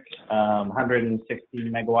electric, 160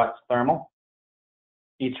 megawatts thermal,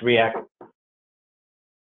 each reactor.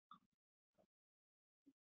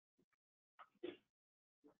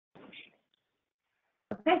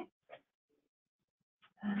 Okay.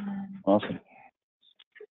 Awesome.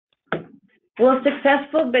 Will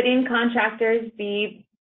successful bidding contractors be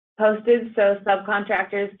posted so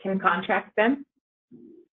subcontractors can contract them?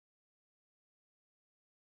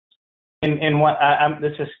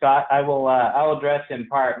 This is Scott. I'll address in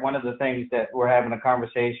part one of the things that we're having a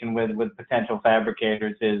conversation with potential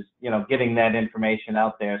fabricators is, getting that information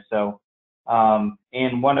out there. So,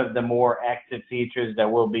 and one of the more active features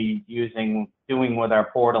that we'll be doing with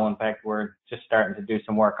our portal, in fact, we're just starting to do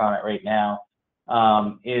some work on it right now,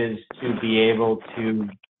 is to be able to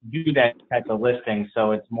do that type of listing.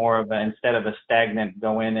 So it's more of instead of a stagnant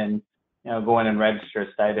go in and register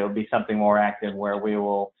a site, it'll be something more active where we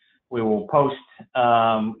will post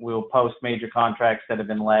major contracts that have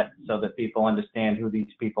been let so that people understand who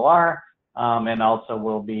these people are, and also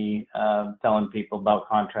we'll be telling people about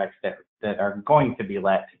contracts that are going to be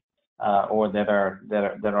let or that are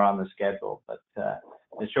on the schedule. But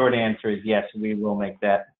the short answer is yes, we will make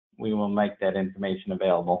that information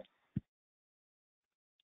available.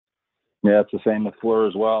 Yeah, it's the same with Fluor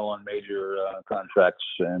as well on major contracts,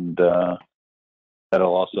 and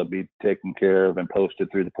that'll also be taken care of and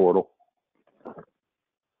posted through the portal.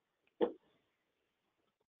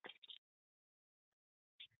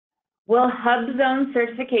 Will hub zone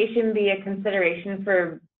certification be a consideration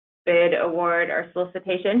for bid, award, or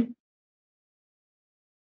solicitation?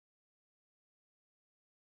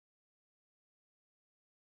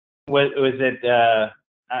 Was it?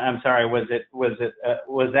 I'm sorry. Was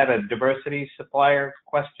that a diversity supplier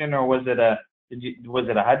question, or was it a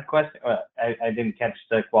HUD question? I didn't catch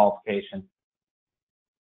the qualification.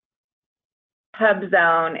 Hub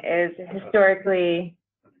zone is historically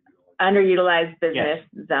underutilized business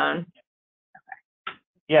zone.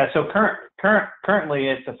 Yeah, so currently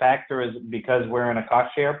it's a factor is because we're in a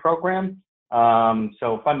cost share program.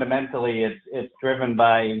 So fundamentally it's driven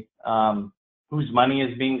by whose money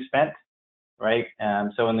is being spent, right?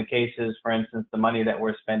 So in the cases, for instance, the money that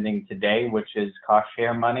we're spending today, which is cost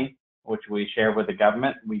share money, which we share with the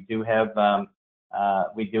government, we do have to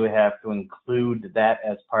include that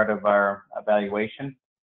as part of our evaluation.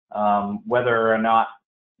 Whether or not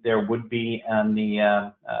there would be on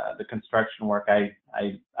the construction work, I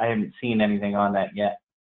haven't seen anything on that yet.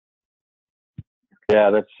 Yeah,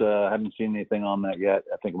 that's I haven't seen anything on that yet.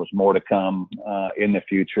 I think it was more to come in the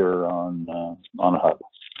future on a hub.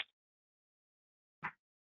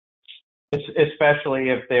 Especially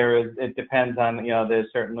if there is, it depends on, there's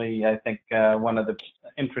certainly, I think one of the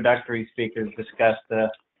introductory speakers discussed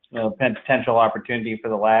potential opportunity for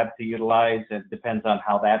the lab to utilize. It depends on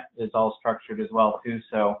how that is all structured as well too.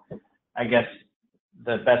 So I guess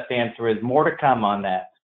the best answer is more to come on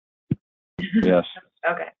that. Yes.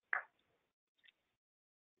 Okay.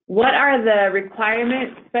 What are the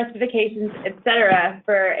requirements, specifications, etc.,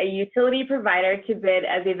 for a utility provider to bid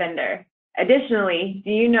as a vendor? Additionally,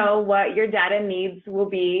 do you know what your data needs will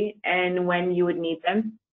be and when you would need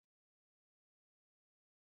them?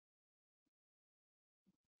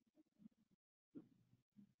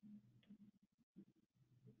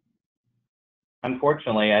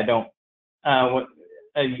 Unfortunately, I don't. What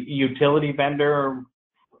a utility vendor?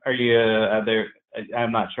 Are you?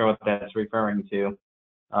 I'm not sure what that's referring to.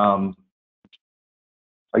 I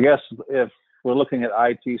guess if we're looking at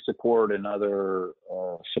IT support and other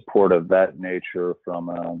support of that nature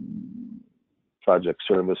from project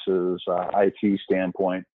services, IT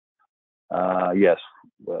standpoint, yes,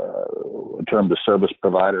 in terms of service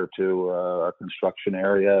provider to our construction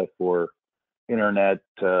area for internet,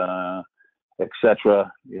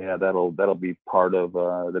 etc. Yeah, that'll be part of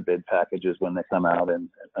the bid packages when they come out. And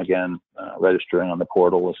again, registering on the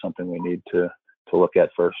portal is something we need to look at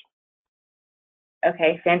first.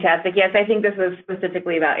 Okay, fantastic. Yes, I think this was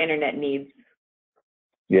specifically about internet needs.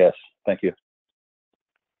 Yes, thank you.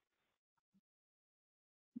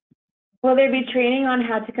 Will there be training on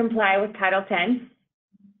how to comply with Title 10?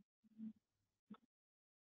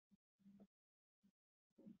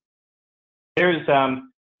 There's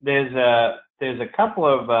a couple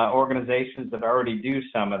of organizations that already do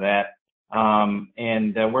some of that,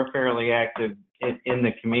 and we're fairly active in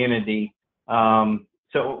the community.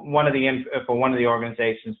 So one of the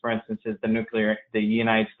organizations, for instance, is the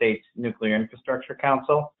United States Nuclear Infrastructure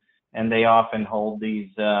Council, and they often hold these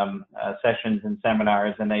sessions and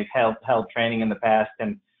seminars, and they've held training in the past.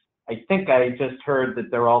 And I think I just heard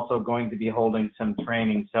that they're also going to be holding some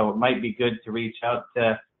training, so it might be good to reach out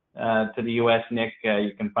to the U.S. NIC.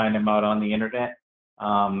 You can find them out on the internet,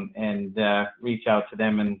 and reach out to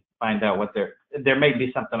them and find out what there may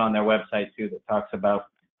be something on their website too that talks about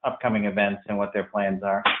upcoming events and what their plans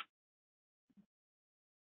are.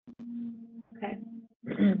 Okay.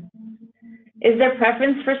 Is there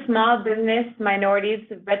preference for small business, minorities,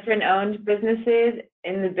 veteran-owned businesses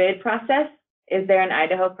in the bid process? Is there an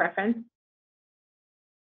Idaho preference?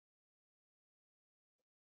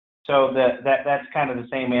 So that's kind of the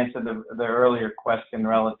same answer to the earlier question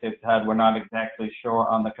relative to HUD. We're not exactly sure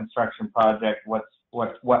on the construction project what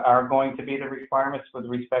are going to be the requirements with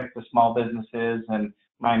respect to small businesses and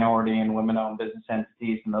minority and women-owned business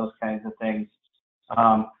entities and those kinds of things.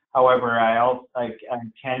 However, I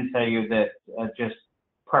can tell you that just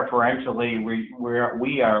preferentially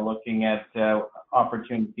we are looking at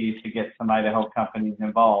opportunities to get some Idaho companies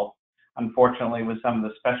involved. Unfortunately, with some of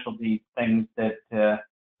the specialty things that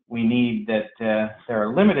we need, that there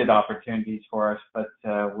are limited opportunities for us, but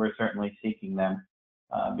we're certainly seeking them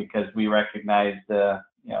because we recognize the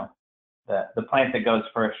plant that goes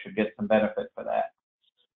first should get some benefit for that.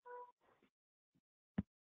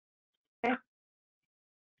 Okay.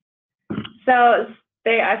 So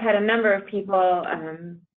I've had a number of people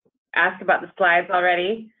ask about the slides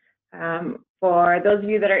already. For those of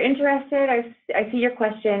you that are interested, I see your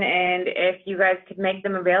question, and if you guys could make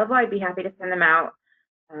them available, I'd be happy to send them out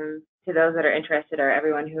to those that are interested or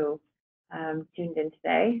everyone who tuned in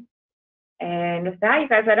today. And with that, you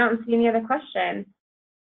guys, I don't see any other questions.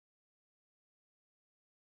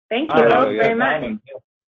 Thank you both very much.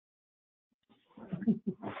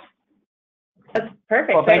 That's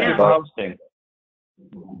perfect. Well, thank you for hosting.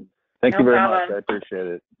 Thank you very much. I appreciate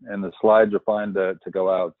it. And the slides are fine to go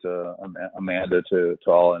out, Amanda, to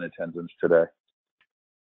all in attendance today.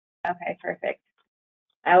 Okay, perfect.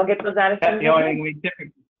 I will get those out as soon as the only thing we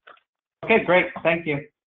typically. Okay, great. Thank you.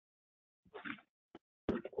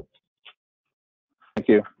 Thank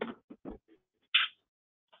you.